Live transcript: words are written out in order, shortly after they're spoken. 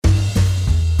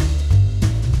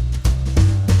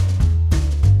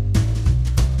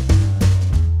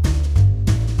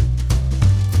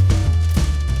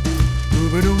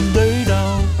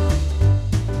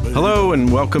Hello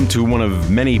and welcome to one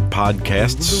of many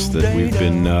podcasts that we've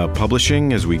been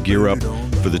publishing as we gear up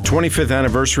for the 25th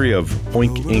anniversary of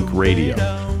Oink Inc. Radio.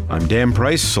 I'm Dan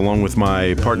Price, along with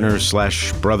my partner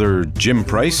 / brother Jim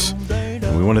Price,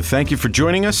 and we want to thank you for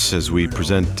joining us as we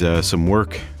present some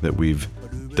work that we've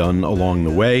done along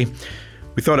the way.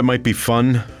 We thought it might be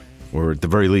fun, or at the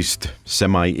very least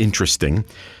semi-interesting,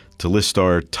 to list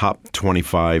our top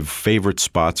 25 favorite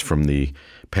spots from the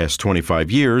past 25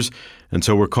 years, and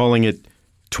so we're calling it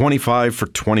 25 for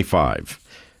 25.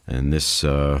 And this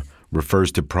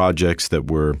refers to projects that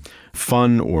were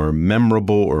fun or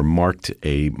memorable or marked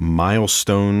a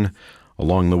milestone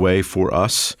along the way for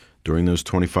us during those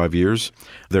 25 years.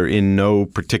 They're in no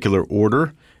particular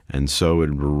order, and so it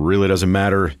really doesn't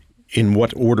matter in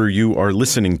what order you are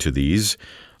listening to these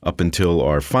up until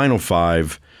our final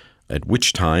five, at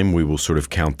which time we will sort of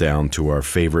count down to our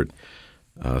favorite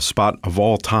spot of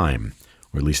all time,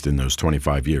 or at least in those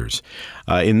 25 years.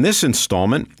 In this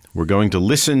installment, we're going to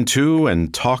listen to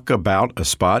and talk about a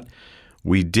spot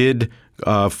we did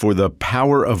for the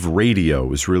power of radio. It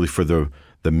was really for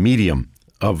the medium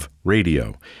of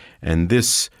radio. And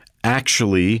this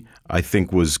actually, I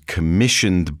think, was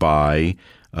commissioned by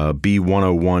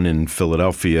B101 in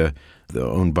Philadelphia,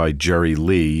 owned by Jerry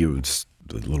Lee. It was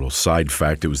a little side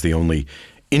fact. It was the only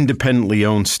independently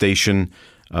owned station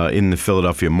in the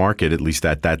Philadelphia market, at least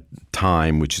at that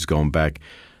time, which is going back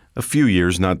a few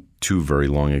years, not too very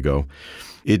long ago.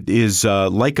 It is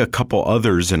like a couple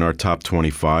others in our top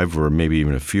 25, or maybe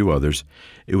even a few others.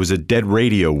 It was a Dead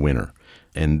Radio winner,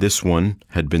 and this one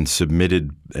had been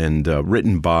submitted and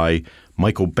written by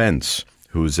Michael Bentz,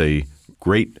 who is a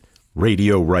great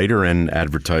radio writer and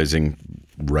advertising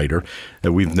writer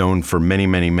that we've known for many,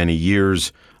 many, many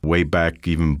years, way back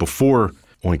even before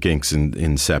Oink Inc.'s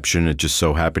inception. It just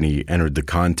so happened he entered the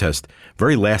contest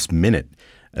very last minute,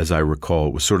 as I recall.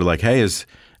 It was sort of like, hey, is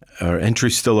our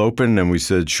entry still open? And we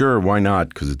said, sure, why not?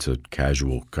 Because it's a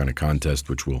casual kind of contest,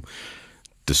 which we'll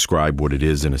describe what it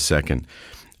is in a second.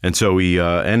 And so he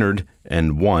entered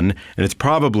and won. And it's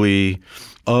probably,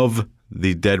 of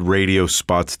the Dead Radio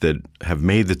spots that have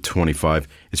made the 25,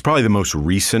 it's probably the most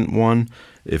recent one,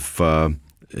 if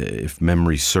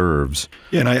memory serves.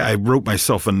 Yeah, and I wrote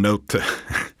myself a note,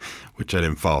 which I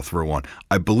didn't follow through on.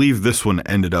 I believe this one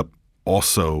ended up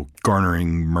also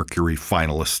garnering Mercury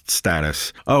finalist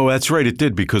status. Oh, that's right. It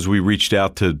did, because we reached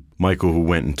out to Michael, who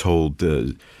went and told.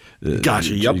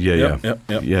 Gotcha. Yep. Yeah.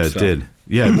 It did.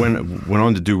 Yeah, it went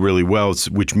on to do really well,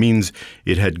 which means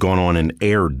it had gone on and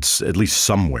aired at least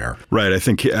somewhere. Right. I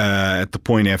think at the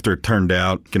point after it turned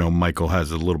out, Michael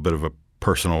has a little bit of a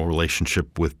personal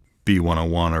relationship with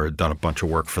B101, or had done a bunch of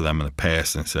work for them in the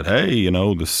past, and said, hey,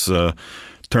 this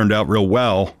turned out real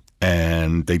well,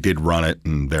 and they did run it,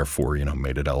 and therefore,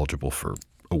 made it eligible for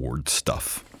award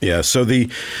stuff. Yeah, so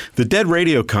the Dead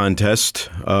Radio contest,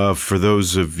 for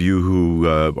those of you who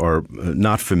are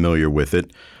not familiar with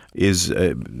it, is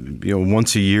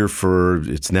once a year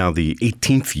it's now the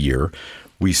 18th year,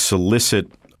 we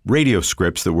solicit radio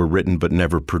scripts that were written but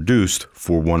never produced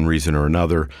for one reason or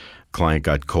another. Client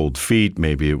got cold feet.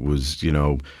 Maybe it was,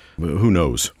 who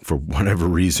knows, for whatever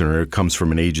reason, or it comes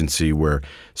from an agency where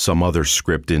some other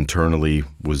script internally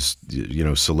was,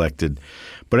 selected.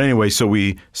 But anyway, so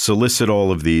we solicit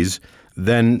all of these.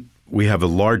 Then we have a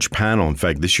large panel. In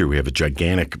fact, this year we have a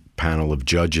gigantic panel of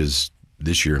judges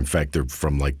this year. In fact, they're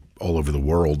from like all over the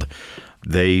world.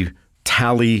 They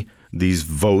tally these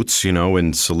votes,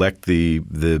 and select the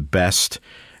best,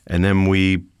 and then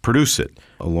we produce it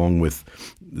along with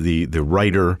the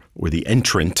writer or the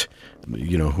entrant,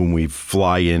 whom we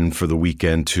fly in for the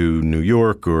weekend to New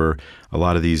York, or a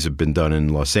lot of these have been done in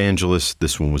Los Angeles.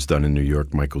 This one was done in New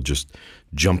York. Michael just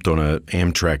jumped on an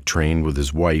Amtrak train with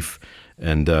his wife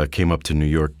and came up to New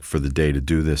York for the day to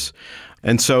do this.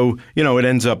 And so, it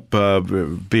ends up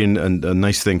being a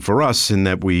nice thing for us in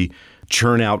that we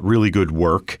churn out really good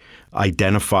work,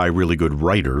 identify really good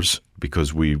writers,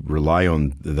 because we rely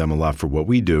on them a lot for what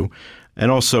we do. And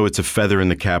also it's a feather in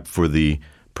the cap for the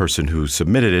person who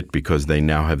submitted it, because they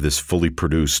now have this fully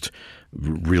produced,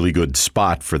 really good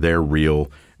spot for their reel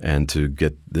and to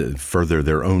get further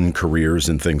their own careers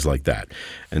and things like that.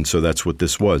 And so that's what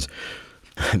this was.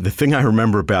 The thing I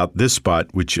remember about this spot,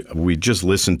 which we just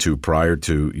listened to prior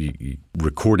to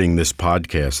recording this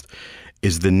podcast,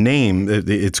 is the name.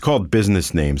 It's called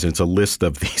Business Names, and it's a list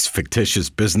of these fictitious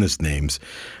business names,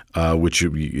 which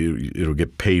it'll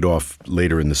get paid off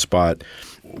later in the spot.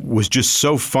 Was just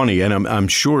so funny, and I'm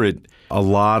sure a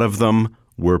lot of them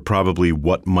were probably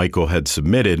what Michael had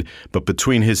submitted, but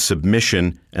between his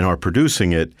submission and our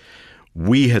producing it,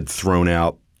 we had thrown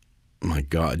out, my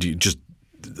God, just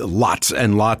lots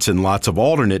and lots and lots of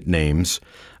alternate names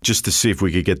just to see if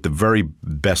we could get the very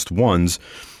best ones.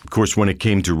 Of course, when it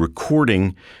came to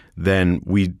recording, then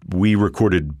we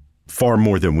recorded far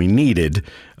more than we needed,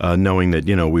 knowing that,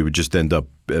 we would just end up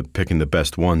picking the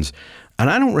best ones. And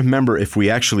I don't remember if we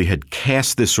actually had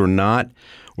cast this or not,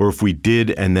 or if we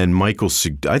did, and then Michael,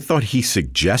 I thought he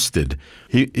suggested.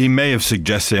 He may have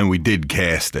suggested, and we did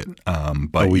cast it.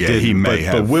 But we did. He may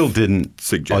have. But Will didn't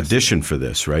suggested. Audition for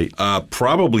this, right?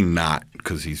 Probably not,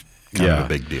 because he's kind of a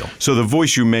big deal. So the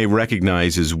voice you may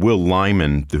recognize is Will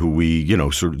Lyman, who we,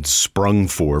 sort of sprung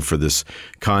for this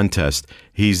contest.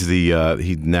 He's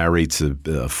he narrates a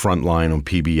Frontline on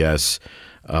PBS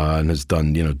and has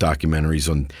done, documentaries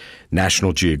on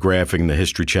National Geographic and the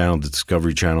History Channel, the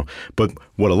Discovery Channel. But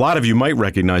what a lot of you might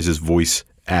recognize his voice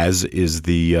as is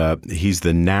he's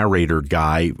the narrator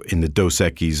guy in the Dos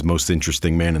Equis Most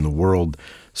Interesting Man in the World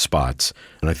spots.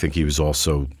 And I think he was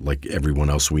also, like everyone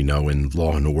else we know, in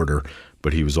Law and Order,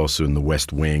 but he was also in The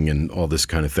West Wing and all this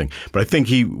kind of thing. But I think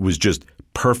he was just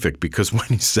perfect because when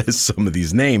he says some of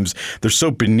these names, they're so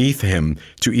beneath him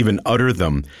to even utter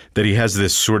them that he has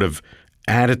this sort of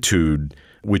attitude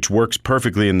which works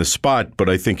perfectly in the spot, but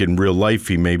I think in real life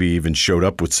he maybe even showed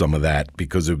up with some of that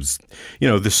because it was,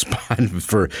 the spot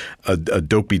for a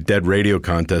Dopey Dead radio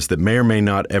contest that may or may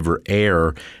not ever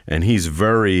air, and he's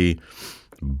very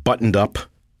buttoned up,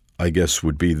 I guess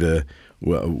would be the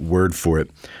word for it.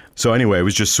 So anyway, it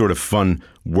was just sort of fun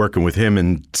working with him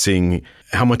and seeing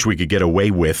how much we could get away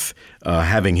with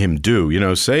having him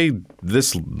do, say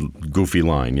this goofy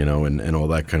line, and all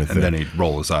that kind of thing. And then he'd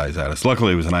roll his eyes at us.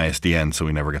 Luckily, it was an ISDN, so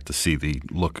we never got to see the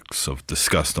looks of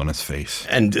disgust on his face.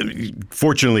 And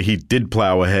fortunately, he did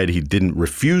plow ahead. He didn't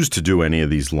refuse to do any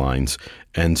of these lines.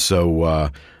 And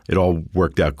so it all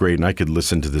worked out great. And I could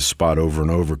listen to this spot over and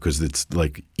over because it's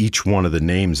like each one of the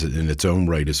names in its own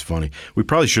right is funny. We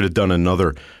probably should have done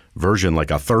another version, like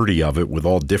a 30 of it with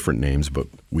all different names, but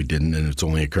we didn't, and it's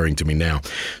only occurring to me now.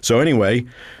 So anyway,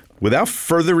 without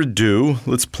further ado,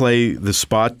 let's play the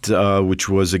spot, which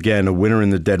was, again, a winner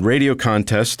in the Dead Radio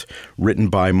contest, written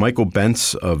by Michael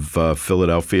Bentz of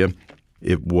Philadelphia.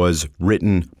 It was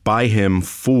written by him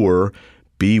for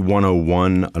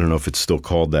B101, I don't know if it's still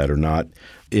called that or not,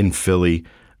 in Philly,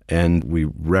 and we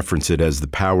reference it as the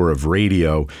power of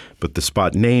radio, but the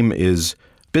spot name is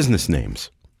Business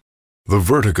Names. The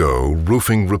Vertigo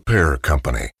Roofing Repair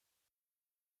Company.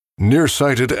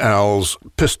 Nearsighted Al's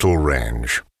Pistol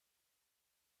Range.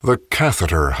 The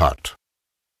Catheter Hut.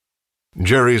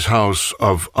 Jerry's House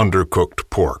of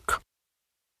Undercooked Pork.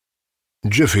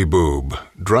 Jiffy Boob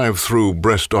Drive-Through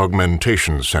Breast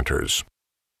Augmentation Centers.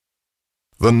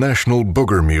 The National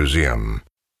Booger Museum.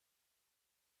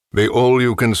 The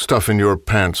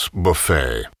All-You-Can-Stuff-in-Your-Pants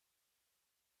Buffet.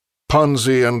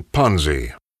 Ponzi and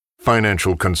Ponzi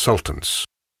Financial Consultants.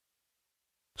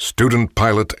 Student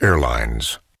Pilot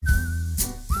Airlines.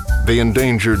 The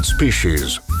Endangered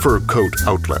Species Fur Coat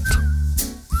Outlet.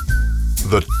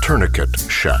 The Tourniquet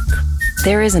Shack.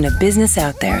 There isn't a business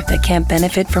out there that can't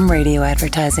benefit from radio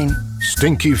advertising.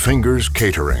 Stinky Fingers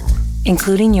Catering.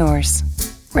 Including yours.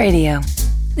 Radio.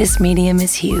 This medium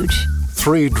is huge.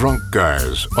 Three Drunk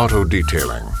Guys Auto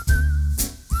Detailing.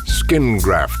 Skin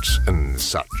grafts and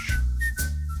such.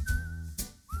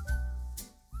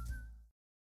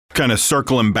 Kind of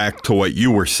circling back to what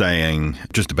you were saying,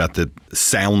 just about the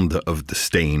sound of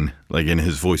disdain, like in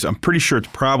his voice. I'm pretty sure it's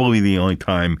probably the only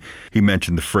time he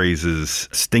mentioned the phrases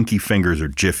stinky fingers or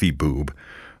jiffy boob.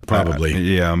 Probably.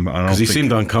 Yeah. Because he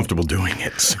seemed uncomfortable doing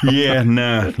it. So. He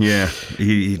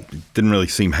didn't really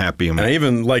seem happy. And I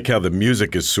even like how the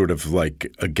music is sort of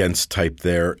like against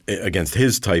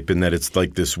his type, in that it's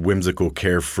like this whimsical,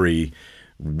 carefree,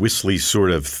 whistly sort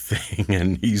of thing,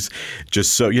 and he's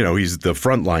just so, he's the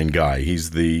Frontline guy. He's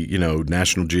the,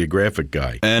 National Geographic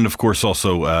guy. And, of course,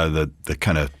 also the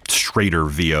kind of straighter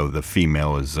VO, the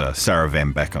female, is Sarah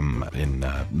Van Beckham in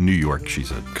New York.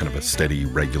 She's a kind of a steady,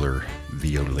 regular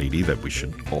VO lady that we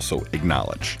should also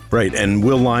acknowledge. Right, and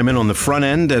Will Lyman on the front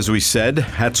end, as we said.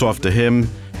 Hats off to him.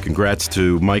 Congrats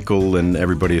to Michael and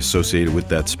everybody associated with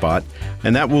that spot.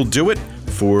 And that will do it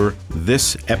for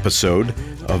this episode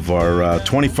of our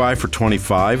 25 for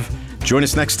 25. Join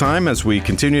us next time as we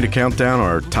continue to count down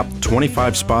our top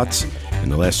 25 spots in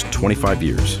the last 25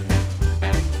 years.